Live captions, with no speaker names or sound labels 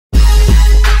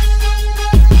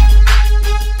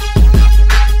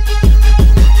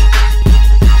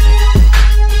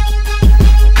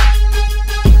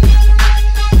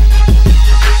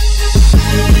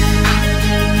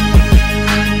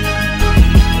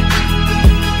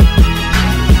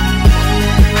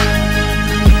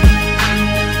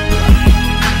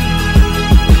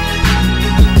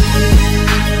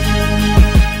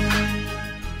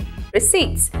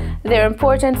They're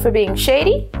important for being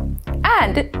shady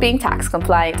and being tax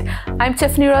compliant. I'm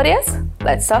Tiffny Rhodius.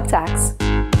 Let's talk tax.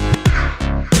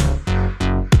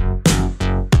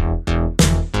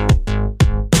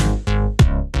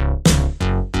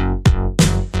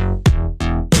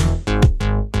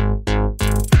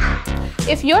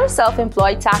 If you're a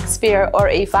self-employed taxpayer or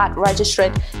a VAT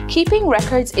registrant, keeping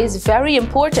records is very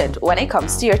important when it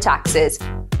comes to your taxes.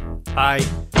 I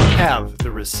have the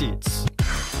receipts.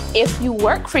 If you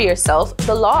work for yourself,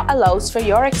 the law allows for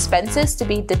your expenses to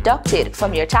be deducted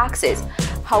from your taxes.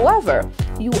 However,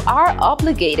 you are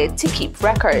obligated to keep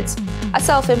records. A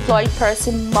self-employed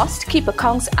person must keep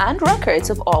accounts and records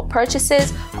of all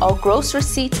purchases, all gross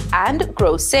receipts and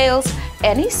gross sales,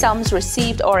 any sums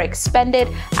received or expended,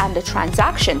 and the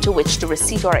transaction to which the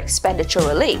receipt or expenditure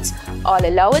relates, all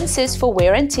allowances for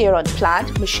wear and tear on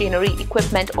plant, machinery,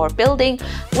 equipment, or building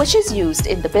which is used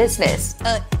in the business.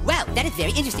 Wow, that is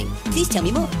very interesting. Please tell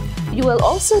me more. You will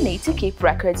also need to keep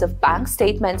records of bank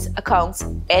statements, accounts,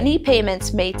 any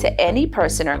payments made to any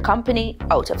person or company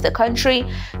out of the country,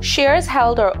 shares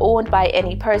held or owned by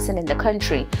any person in the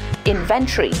country,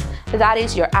 inventory, that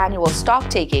is your annual stock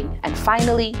taking, and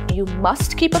finally, you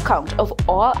must keep account of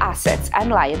all assets and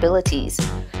liabilities.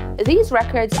 These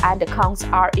records and accounts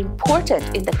are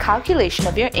important in the calculation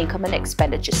of your income and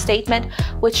expenditure statement,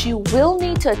 which you will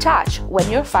need to attach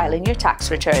when you're filing your tax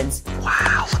returns.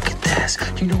 Wow, look at this.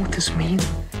 Do you know what this means?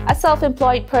 A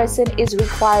self-employed person is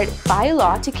required by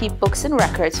law to keep books and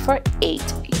records for 8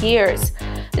 years.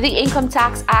 The Income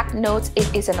Tax Act notes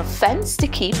it is an offense to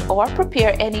keep or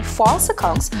prepare any false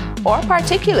accounts or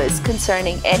particulars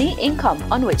concerning any income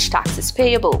on which tax is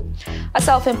payable. A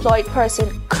self-employed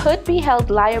person could be held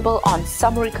liable on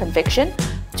summary conviction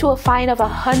to a fine of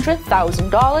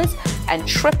 $100,000 and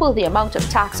triple the amount of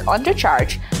tax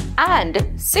undercharge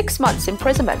and 6 months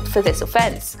imprisonment for this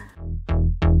offense.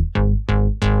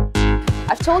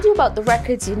 I've told you about the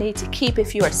records you need to keep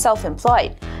if you are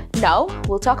self-employed. Now,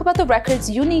 we'll talk about the records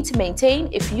you need to maintain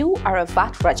if you are a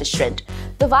VAT registrant.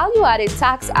 The Value-Added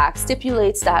Tax Act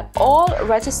stipulates that all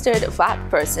registered VAT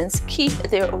persons keep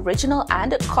their original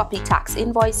and copy tax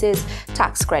invoices,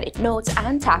 tax credit notes,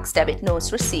 and tax debit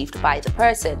notes received by the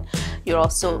person. You're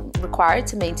also required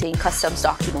to maintain customs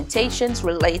documentations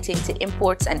relating to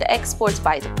imports and exports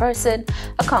by the person,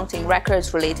 accounting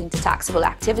records relating to taxable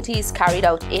activities carried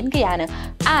out in Guyana,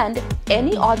 and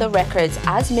any other records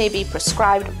as may be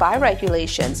prescribed by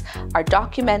regulations are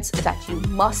documents that you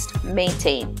must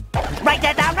maintain. Write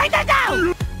that down, write that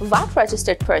down! VAT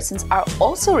registered persons are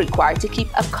also required to keep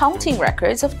accounting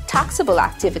records of taxable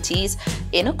activities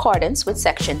in accordance with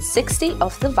Section 60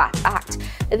 of the VAT Act.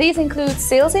 These include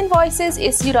sales invoices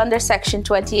issued under Section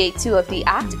 28(2) of the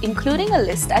Act, including a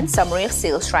list and summary of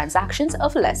sales transactions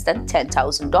of less than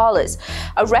 $10,000,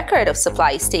 a record of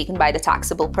supplies taken by the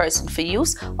taxable person for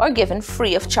use or given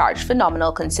free of charge for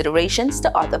nominal considerations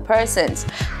to other persons.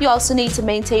 You also need to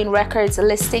maintain records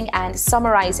listing and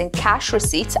summarizing cash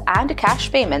receipts and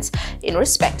cash payments in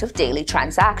respect of daily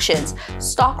transactions,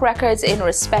 stock records in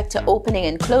respect to opening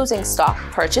and closing stock,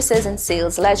 purchases and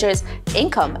sales ledgers,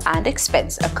 income and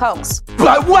expense accounts.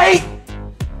 But wait!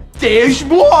 There's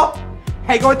more!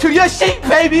 Hang on to your seat,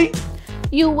 baby!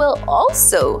 You will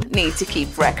also need to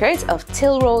keep records of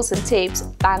till rolls and tapes,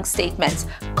 bank statements,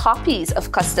 copies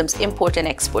of customs import and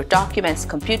export documents,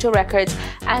 computer records,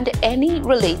 and any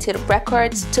related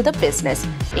records to the business,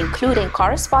 including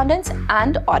correspondence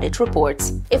and audit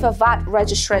reports. If a VAT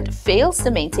registrant fails to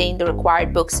maintain the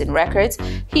required books and records,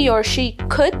 he or she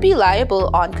could be liable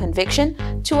on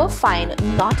conviction to a fine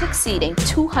not exceeding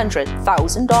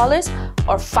 $200,000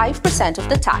 or 5% of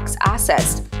the tax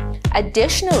assessed.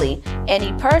 Additionally,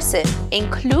 any person,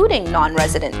 including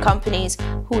non-resident companies,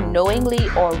 who knowingly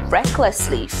or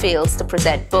recklessly fails to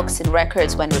present books and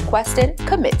records when requested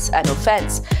commits an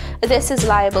offense. This is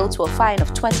liable to a fine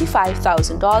of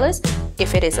 $25,000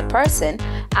 if it is a person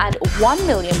and $1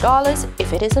 million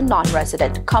if it is a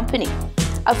non-resident company.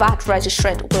 A VAT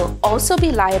registrant will also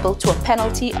be liable to a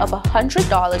penalty of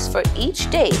 $100 for each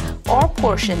day or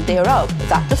portion thereof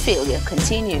that the failure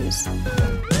continues.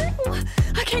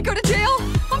 I can't go to jail.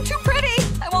 I'm too pretty.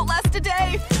 I won't last a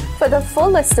day. For the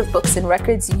full list of books and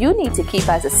records you need to keep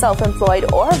as a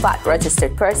self-employed or VAT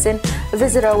registered person,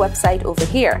 visit our website over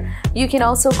here. You can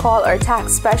also call our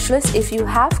tax specialist if you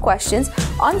have questions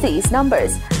on these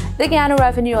numbers. The Guyana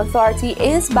Revenue Authority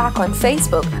is back on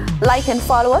Facebook. Like and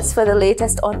follow us for the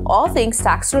latest on all things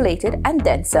tax related and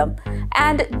then some.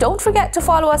 And don't forget to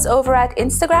follow us over at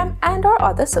Instagram and our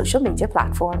other social media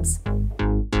platforms.